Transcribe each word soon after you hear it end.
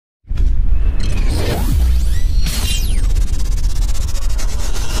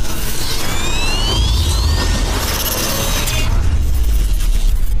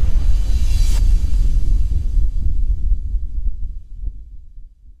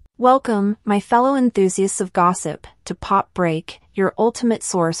Welcome, my fellow enthusiasts of gossip, to Pop Break, your ultimate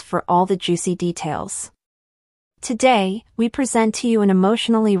source for all the juicy details. Today, we present to you an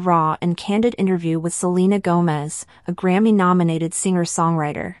emotionally raw and candid interview with Selena Gomez, a Grammy-nominated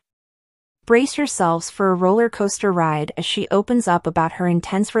singer-songwriter. Brace yourselves for a roller coaster ride as she opens up about her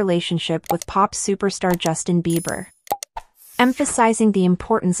intense relationship with pop superstar Justin Bieber. Emphasizing the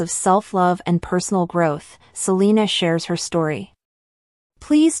importance of self-love and personal growth, Selena shares her story.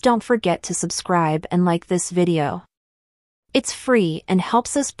 Please don't forget to subscribe and like this video. It's free and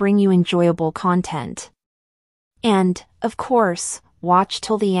helps us bring you enjoyable content. And, of course, watch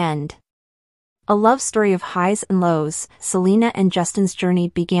till the end. A love story of highs and lows, Selena and Justin's journey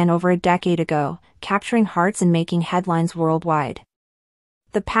began over a decade ago, capturing hearts and making headlines worldwide.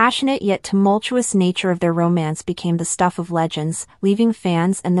 The passionate yet tumultuous nature of their romance became the stuff of legends, leaving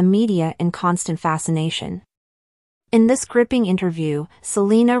fans and the media in constant fascination. In this gripping interview,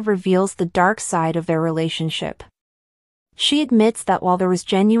 Selena reveals the dark side of their relationship. She admits that while there was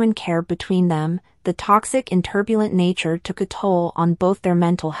genuine care between them, the toxic and turbulent nature took a toll on both their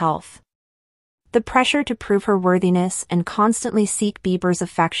mental health. The pressure to prove her worthiness and constantly seek Bieber's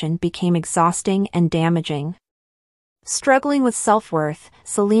affection became exhausting and damaging. Struggling with self-worth,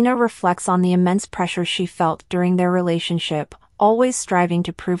 Selena reflects on the immense pressure she felt during their relationship, always striving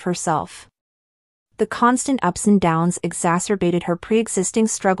to prove herself. The constant ups and downs exacerbated her pre-existing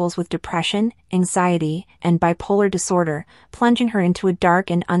struggles with depression, anxiety, and bipolar disorder, plunging her into a dark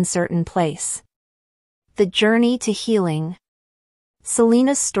and uncertain place. The journey to healing.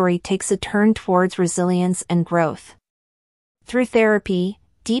 Selena's story takes a turn towards resilience and growth. Through therapy,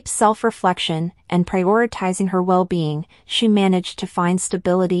 deep self-reflection, and prioritizing her well-being, she managed to find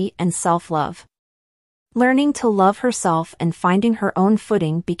stability and self-love. Learning to love herself and finding her own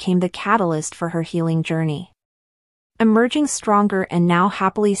footing became the catalyst for her healing journey. Emerging stronger and now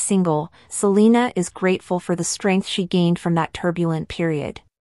happily single, Selena is grateful for the strength she gained from that turbulent period.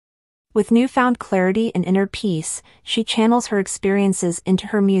 With newfound clarity and inner peace, she channels her experiences into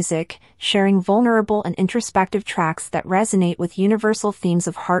her music, sharing vulnerable and introspective tracks that resonate with universal themes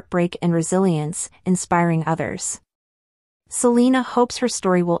of heartbreak and resilience, inspiring others. Selena hopes her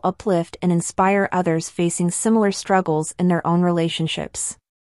story will uplift and inspire others facing similar struggles in their own relationships.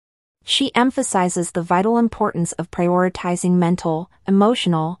 She emphasizes the vital importance of prioritizing mental,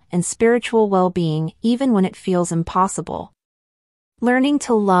 emotional, and spiritual well-being even when it feels impossible. Learning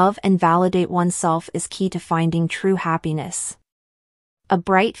to love and validate oneself is key to finding true happiness. A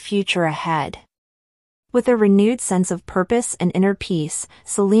bright future ahead. With a renewed sense of purpose and inner peace,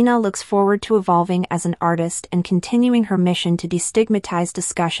 Selena looks forward to evolving as an artist and continuing her mission to destigmatize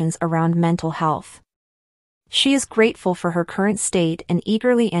discussions around mental health. She is grateful for her current state and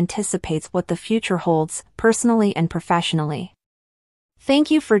eagerly anticipates what the future holds, personally and professionally. Thank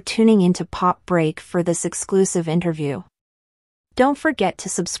you for tuning into Pop Break for this exclusive interview. Don't forget to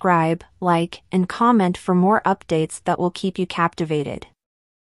subscribe, like, and comment for more updates that will keep you captivated.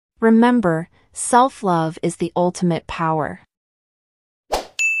 Remember, self-love is the ultimate power.